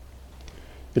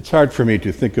It's hard for me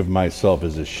to think of myself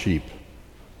as a sheep,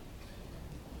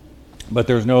 but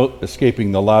there's no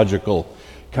escaping the logical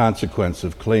consequence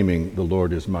of claiming the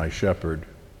Lord is my shepherd.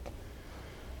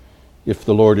 If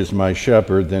the Lord is my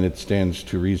shepherd, then it stands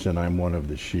to reason I'm one of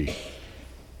the sheep.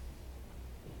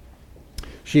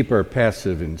 Sheep are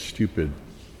passive and stupid.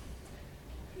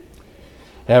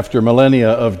 After millennia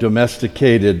of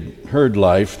domesticated herd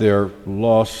life, they've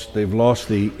lost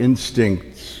the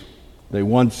instincts they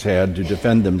once had to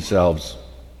defend themselves.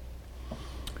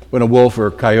 When a wolf or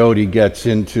coyote gets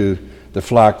into the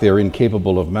flock, they're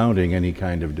incapable of mounting any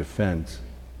kind of defense,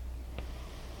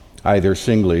 either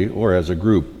singly or as a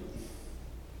group.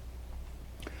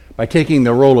 By taking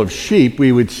the role of sheep,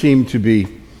 we would seem to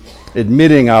be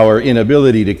admitting our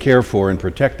inability to care for and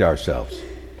protect ourselves.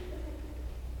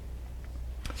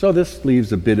 So this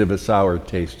leaves a bit of a sour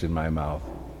taste in my mouth.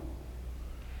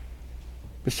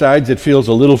 Besides, it feels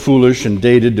a little foolish and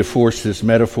dated to force this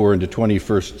metaphor into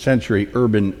 21st century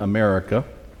urban America.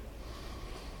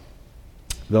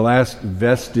 The last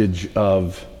vestige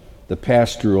of the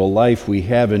pastoral life we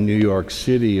have in New York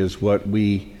City is what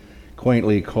we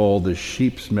quaintly call the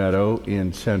Sheep's Meadow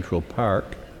in Central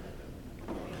Park.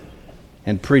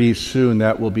 And pretty soon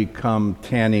that will become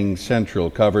Tanning Central,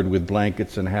 covered with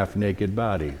blankets and half-naked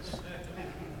bodies.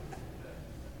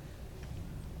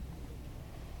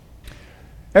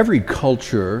 Every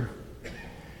culture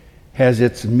has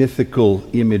its mythical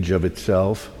image of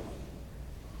itself,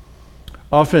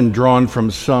 often drawn from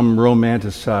some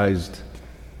romanticized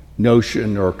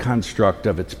notion or construct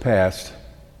of its past.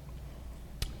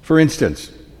 For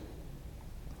instance,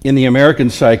 in the American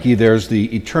psyche, there's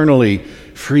the eternally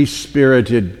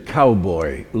free-spirited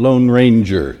cowboy, lone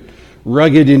ranger,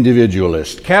 rugged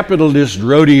individualist, capitalist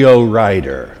rodeo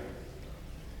rider.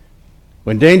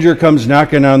 When danger comes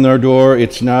knocking on our door,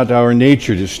 it's not our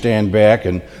nature to stand back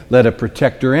and let a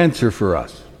protector answer for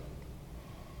us.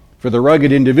 For the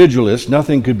rugged individualist,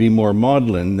 nothing could be more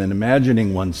maudlin than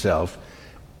imagining oneself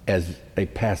as a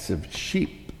passive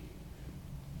sheep.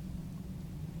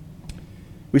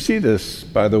 We see this,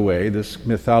 by the way, this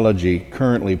mythology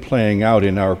currently playing out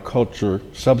in our culture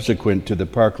subsequent to the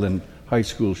Parkland High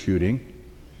School shooting.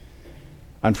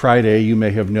 On Friday, you may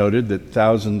have noted that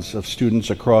thousands of students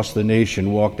across the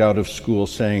nation walked out of school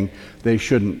saying they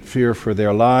shouldn't fear for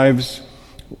their lives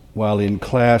while in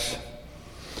class.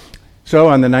 So,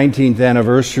 on the 19th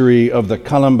anniversary of the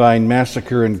Columbine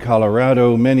Massacre in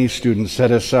Colorado, many students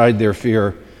set aside their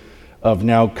fear of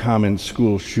now common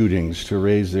school shootings to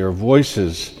raise their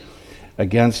voices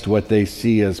against what they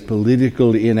see as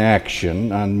political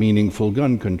inaction on meaningful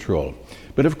gun control.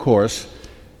 But of course,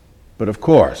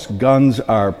 guns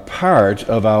are part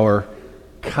of our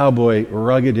cowboy,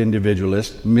 rugged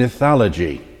individualist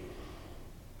mythology.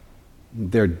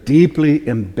 They're deeply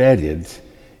embedded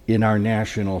in our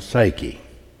national psyche.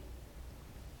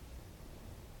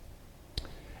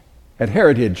 At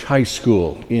Heritage High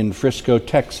School in Frisco,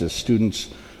 Texas, students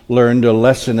learned a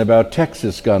lesson about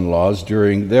Texas gun laws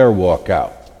during their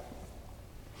walkout.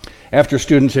 After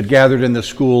students had gathered in the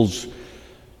school's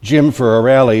gym for a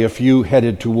rally, a few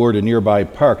headed toward a nearby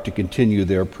park to continue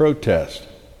their protest.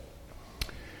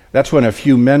 That's when a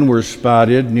few men were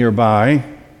spotted nearby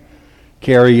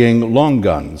carrying long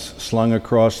guns slung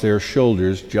across their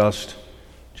shoulders just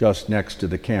next to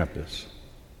the campus.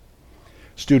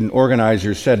 Student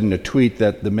organizers said in a tweet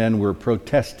that the men were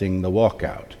protesting the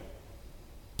walkout.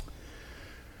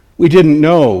 We didn't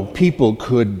know people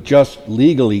could just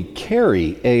legally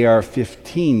carry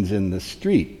AR-15s in the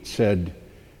street, said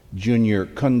Junior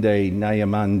Kunde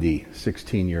Nyamandi,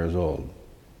 16 years old.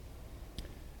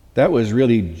 That was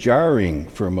really jarring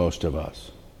for most of us.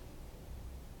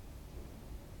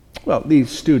 Well,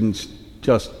 these students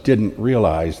just didn't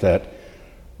realize that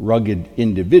rugged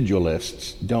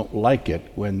individualists don't like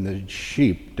it when the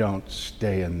sheep don't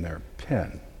stay in their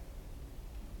pen.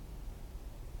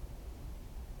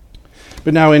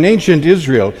 But now in ancient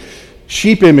Israel,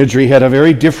 sheep imagery had a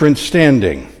very different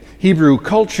standing. Hebrew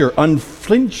culture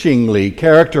unflinchingly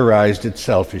characterized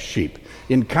itself as sheep,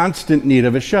 in constant need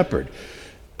of a shepherd.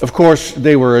 Of course,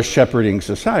 they were a shepherding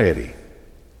society.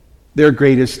 Their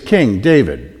greatest king,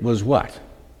 David, was what?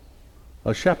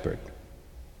 A shepherd.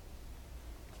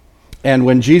 And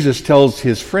when Jesus tells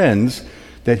his friends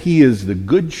that he is the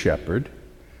good shepherd,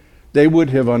 they would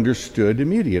have understood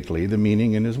immediately the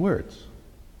meaning in his words.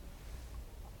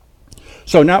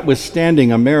 So,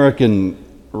 notwithstanding American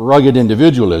rugged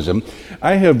individualism,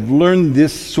 I have learned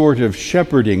this sort of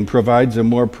shepherding provides a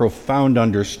more profound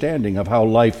understanding of how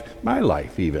life, my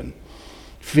life even,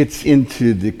 fits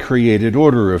into the created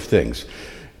order of things.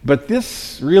 But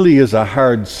this really is a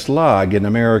hard slog in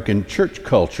American church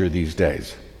culture these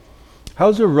days.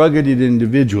 How's a rugged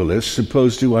individualist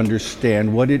supposed to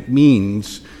understand what it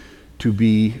means to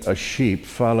be a sheep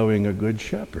following a good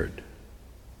shepherd?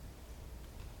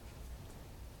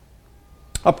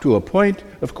 Up to a point,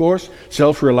 of course,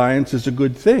 self-reliance is a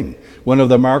good thing, one of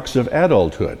the marks of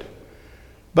adulthood.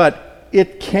 But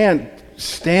it can't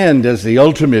stand as the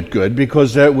ultimate good,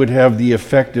 because that would have the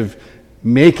effect of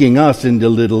making us into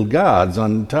little gods,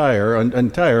 entire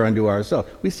unto ourselves.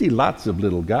 We see lots of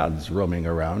little gods roaming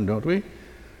around, don't we?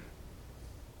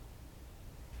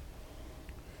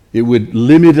 It would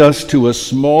limit us to a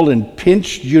small and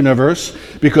pinched universe,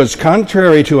 because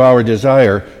contrary to our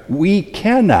desire, we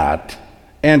cannot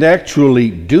and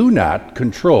actually do not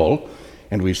control,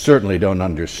 and we certainly don't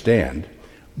understand,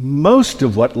 most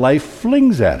of what life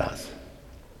flings at us.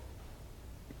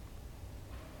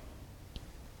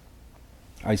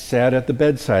 I sat at the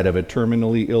bedside of a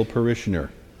terminally ill parishioner.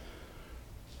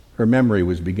 Her memory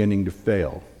was beginning to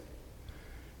fail.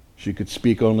 She could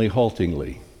speak only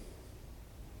haltingly.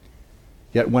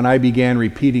 Yet when I began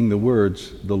repeating the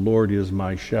words, "The Lord is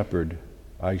my shepherd,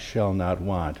 I shall not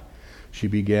want," she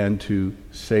began to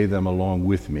say them along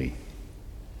with me.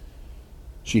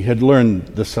 She had learned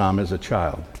the psalm as a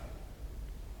child.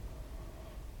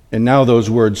 And now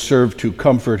those words served to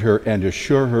comfort her and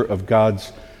assure her of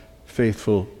God's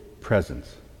faithful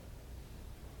presence.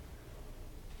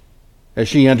 As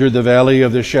she entered the valley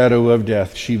of the shadow of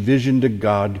death, she visioned a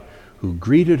God who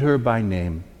greeted her by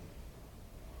name,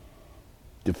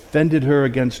 defended her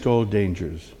against all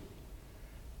dangers,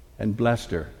 and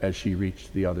blessed her as she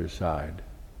reached the other side.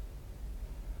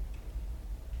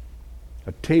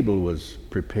 A table was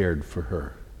prepared for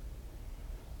her.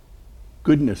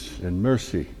 Goodness and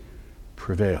mercy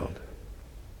prevailed.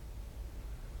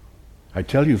 I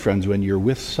tell you, friends, when you're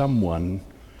with someone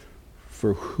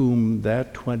for whom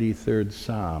that 23rd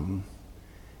Psalm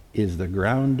is the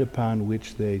ground upon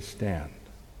which they stand,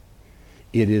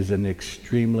 it is an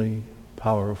extremely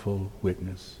powerful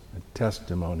witness, a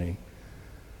testimony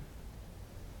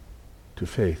to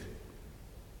faith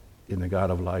in the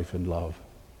God of life and love.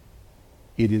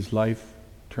 It is life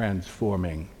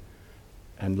transforming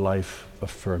and life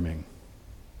affirming.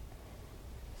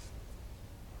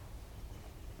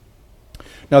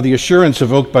 Now, the assurance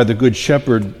evoked by the Good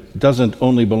Shepherd doesn't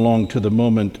only belong to the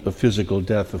moment of physical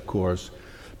death, of course,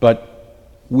 but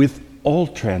with all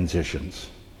transitions,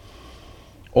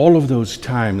 all of those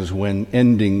times when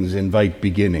endings invite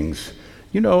beginnings.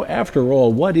 You know, after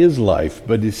all, what is life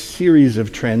but a series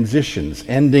of transitions,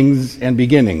 endings and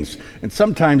beginnings? And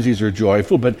sometimes these are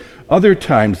joyful, but other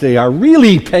times they are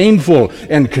really painful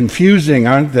and confusing,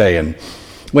 aren't they? And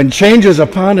when change is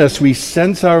upon us, we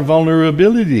sense our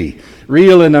vulnerability.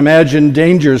 Real and imagined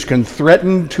dangers can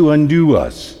threaten to undo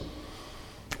us.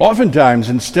 Oftentimes,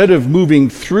 instead of moving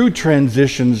through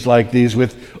transitions like these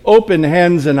with open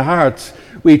hands and hearts,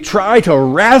 we try to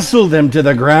wrestle them to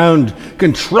the ground,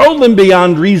 control them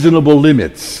beyond reasonable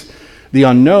limits. The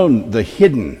unknown, the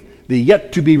hidden, the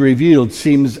yet to be revealed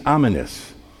seems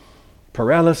ominous.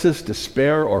 Paralysis,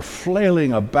 despair, or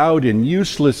flailing about in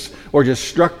useless or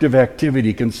destructive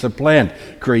activity can supplant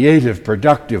creative,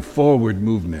 productive, forward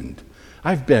movement.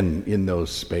 I've been in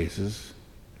those spaces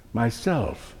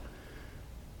myself.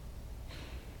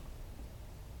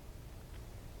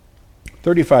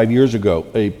 35 years ago,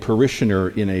 a parishioner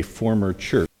in a former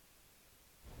church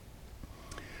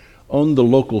owned the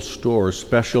local store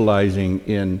specializing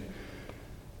in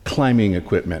climbing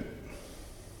equipment.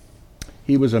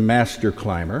 He was a master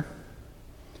climber,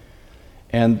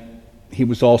 and he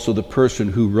was also the person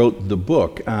who wrote the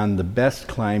book on the best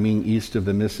climbing east of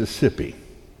the Mississippi.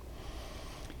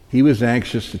 He was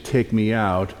anxious to take me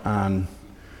out on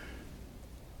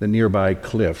the nearby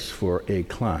cliffs for a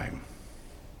climb.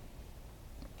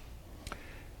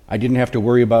 I didn't have to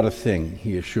worry about a thing,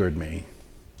 he assured me.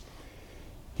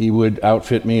 He would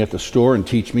outfit me at the store and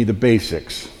teach me the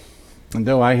basics. And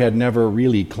though I had never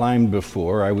really climbed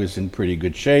before, I was in pretty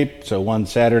good shape, so one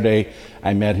Saturday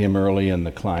I met him early and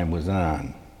the climb was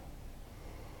on.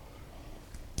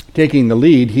 Taking the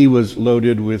lead, he was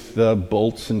loaded with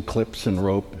bolts and clips and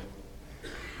rope.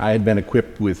 I had been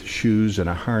equipped with shoes and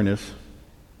a harness.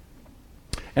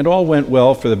 And all went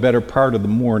well for the better part of the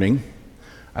morning.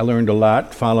 I learned a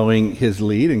lot following his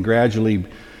lead, and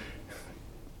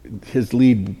his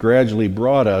lead gradually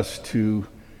brought us to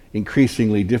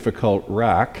increasingly difficult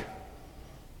rock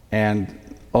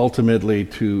and ultimately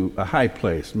to a high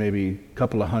place, maybe a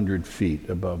couple of 100 feet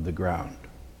above the ground.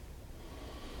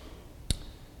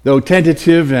 Though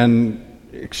tentative and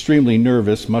extremely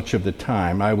nervous much of the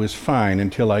time. I was fine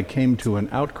until I came to an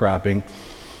outcropping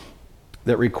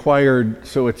that required,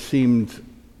 so it seemed,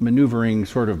 maneuvering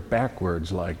sort of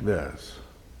backwards like this.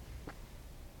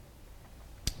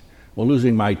 Well,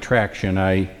 losing my traction,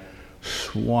 I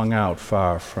swung out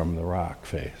far from the rock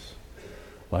face,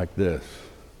 like this,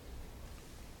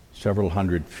 several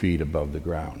hundred feet above the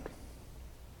ground.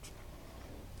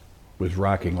 Was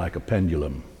rocking like a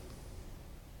pendulum.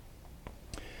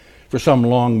 For some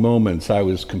long moments, I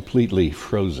was completely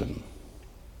frozen.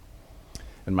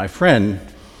 And my friend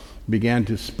began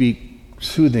to speak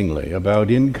soothingly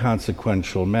about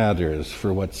inconsequential matters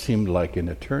for what seemed like an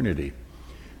eternity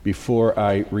before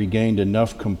I regained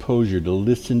enough composure to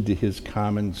listen to his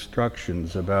calm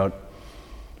instructions about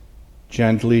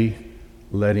gently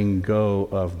letting go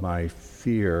of my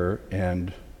fear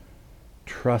and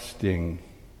trusting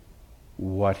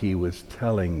what he was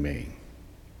telling me.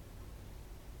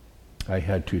 I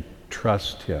had to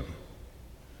trust him.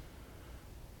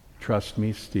 Trust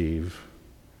me, Steve.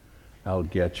 I'll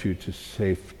get you to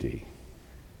safety.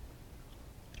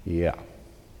 Yeah.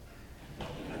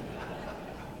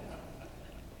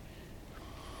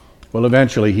 Well,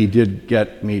 eventually he did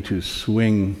get me to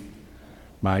swing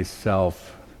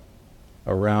myself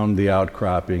around the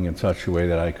outcropping in such a way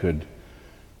that I could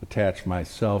attach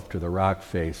myself to the rock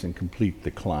face and complete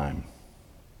the climb.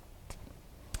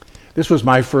 This was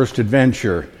my first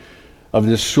adventure of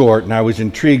this sort, and I was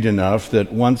intrigued enough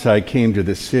that once I came to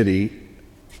the city,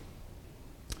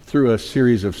 through a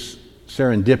series of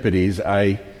serendipities,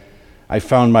 I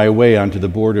found my way onto the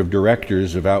board of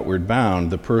directors of Outward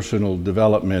Bound, the personal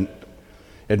development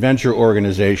adventure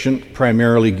organization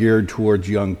primarily geared towards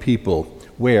young people,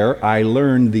 where I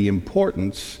learned the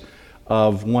importance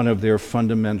of one of their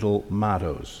fundamental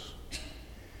mottos.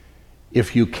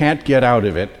 If you can't get out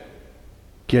of it,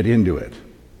 get into it.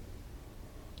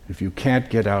 If you can't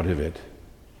get out of it,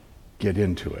 get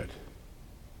into it.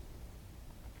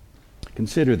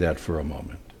 Consider that for a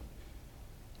moment.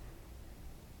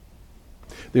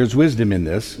 There's wisdom in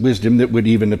this, wisdom that would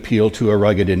even appeal to a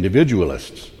rugged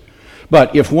individualist.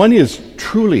 But if one is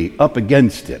truly up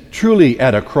against it, truly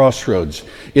at a crossroads,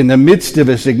 in the midst of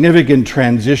a significant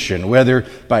transition, whether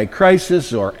by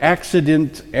crisis or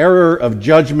accident, error of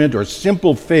judgment, or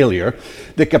simple failure,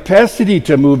 the capacity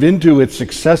to move into it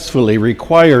successfully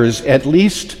requires at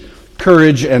least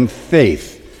courage and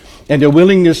faith, and a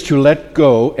willingness to let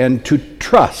go and to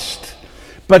trust.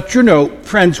 But you know,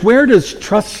 friends, where does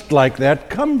trust like that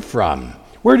come from?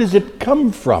 Where does it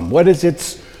come from? What is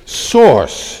its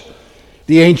source?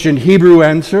 The ancient Hebrew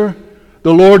answer,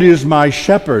 the Lord is my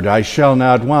shepherd, I shall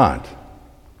not want.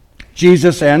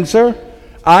 Jesus' answer,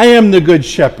 I am the good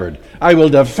shepherd. I will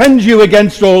defend you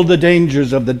against all the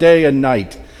dangers of the day and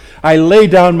night. I lay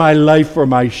down my life for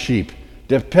my sheep.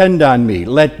 Depend on me.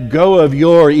 Let go of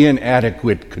your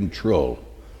inadequate control.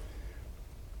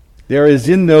 There is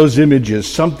in those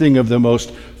images something of the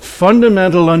most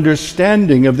fundamental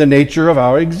understanding of the nature of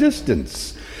our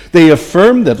existence. They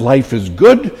affirm that life is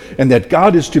good and that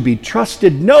God is to be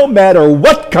trusted no matter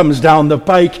what comes down the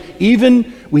pike,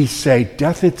 even, we say,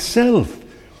 death itself.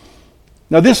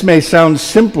 Now, this may sound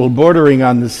simple, bordering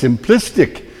on the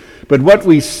simplistic, but what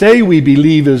we say we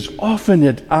believe is often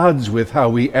at odds with how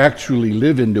we actually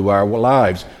live into our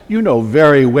lives. You know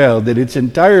very well that it's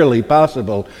entirely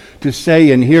possible to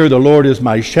say and hear the Lord is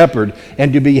my shepherd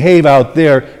and to behave out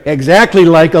there exactly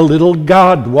like a little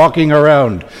God walking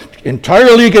around,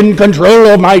 entirely in control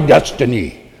of my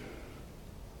destiny.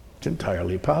 It's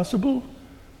entirely possible.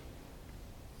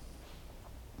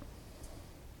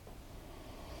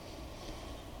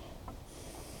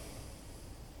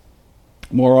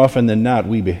 More often than not,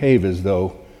 we behave as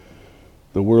though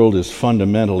the world is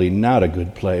fundamentally not a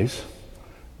good place,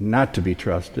 not to be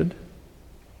trusted,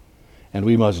 and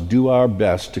we must do our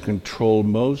best to control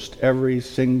most every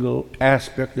single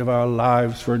aspect of our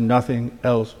lives, for nothing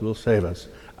else will save us.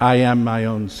 I am my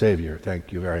own Savior.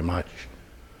 Thank you very much.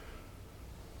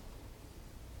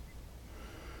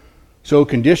 So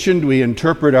conditioned, we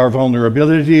interpret our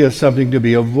vulnerability as something to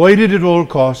be avoided at all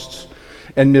costs,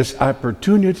 and miss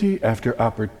opportunity after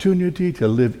opportunity to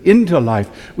live into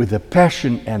life with the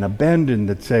passion and abandon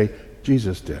that say,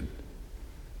 Jesus did.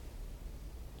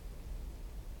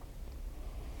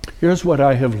 Here's what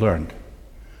I have learned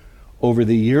over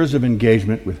the years of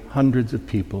engagement with hundreds of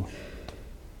people.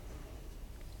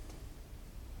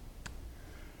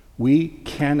 We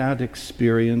cannot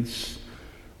experience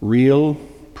real,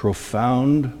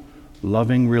 profound,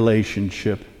 loving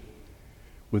relationship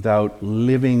without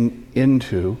living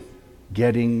into,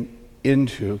 getting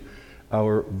into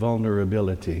our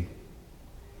vulnerability.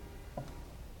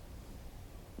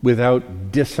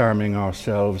 without disarming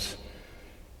ourselves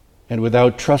and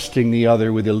without trusting the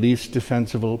other with the least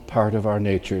defensible part of our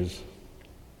natures.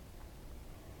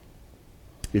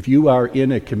 If you are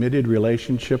in a committed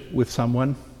relationship with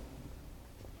someone,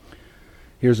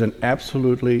 here's an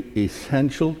absolutely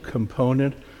essential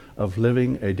component of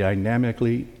living a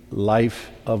dynamically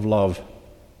life of love.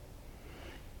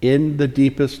 In the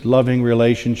deepest loving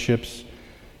relationships,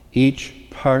 each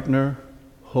partner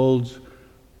holds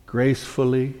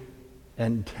gracefully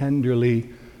and tenderly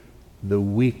the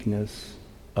weakness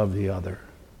of the other.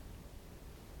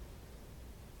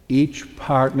 Each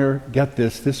partner, get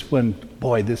this one,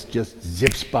 boy, this just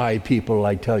zips by people,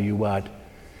 I tell you what.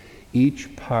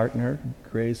 Each partner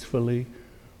gracefully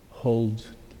holds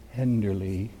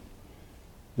tenderly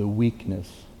the weakness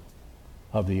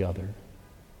of the other.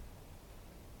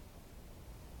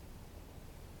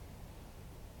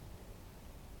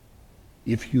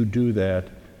 If you do that,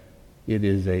 it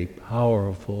is a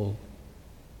powerful,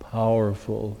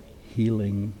 powerful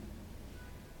healing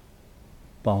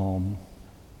balm.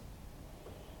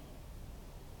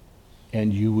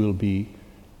 And you will be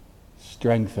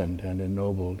strengthened and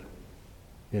ennobled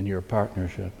in your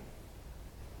partnership.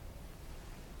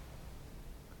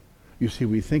 You see,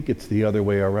 we think it's the other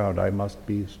way around. I must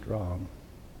be strong.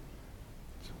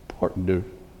 It's important to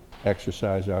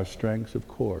exercise our strengths, of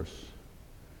course.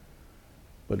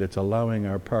 But it's allowing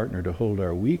our partner to hold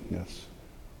our weakness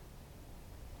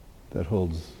that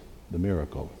holds the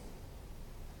miracle.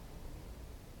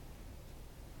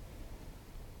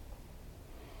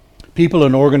 People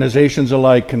and organizations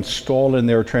alike can stall in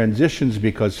their transitions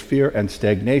because fear and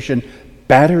stagnation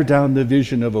batter down the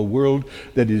vision of a world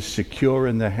that is secure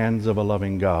in the hands of a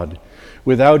loving God.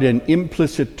 Without an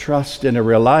implicit trust and a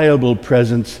reliable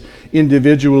presence,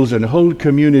 individuals and whole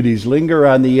communities linger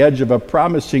on the edge of a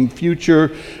promising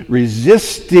future,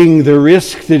 resisting the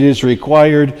risk that is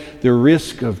required, the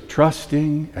risk of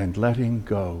trusting and letting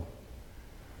go.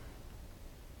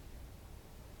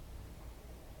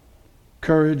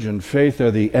 Courage and faith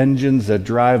are the engines that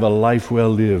drive a life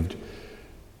well lived.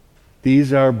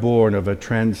 These are born of a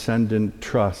transcendent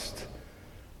trust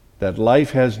that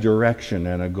life has direction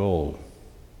and a goal.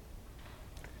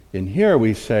 In here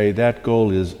we say that goal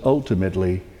is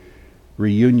ultimately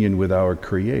reunion with our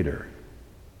Creator.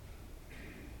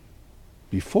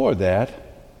 Before that,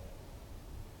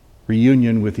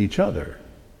 reunion with each other.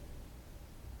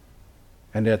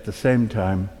 And at the same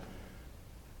time,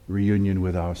 reunion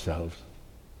with ourselves.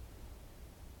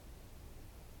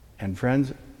 And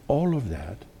friends, all of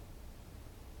that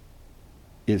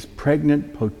is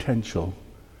pregnant potential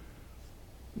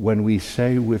when we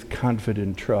say with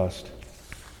confident trust,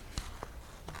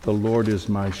 "The Lord is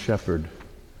my shepherd,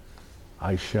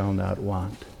 I shall not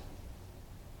want.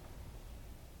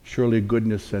 Surely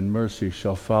goodness and mercy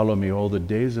shall follow me all the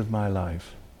days of my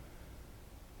life,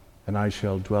 and I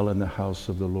shall dwell in the house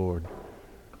of the Lord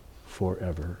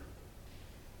forever."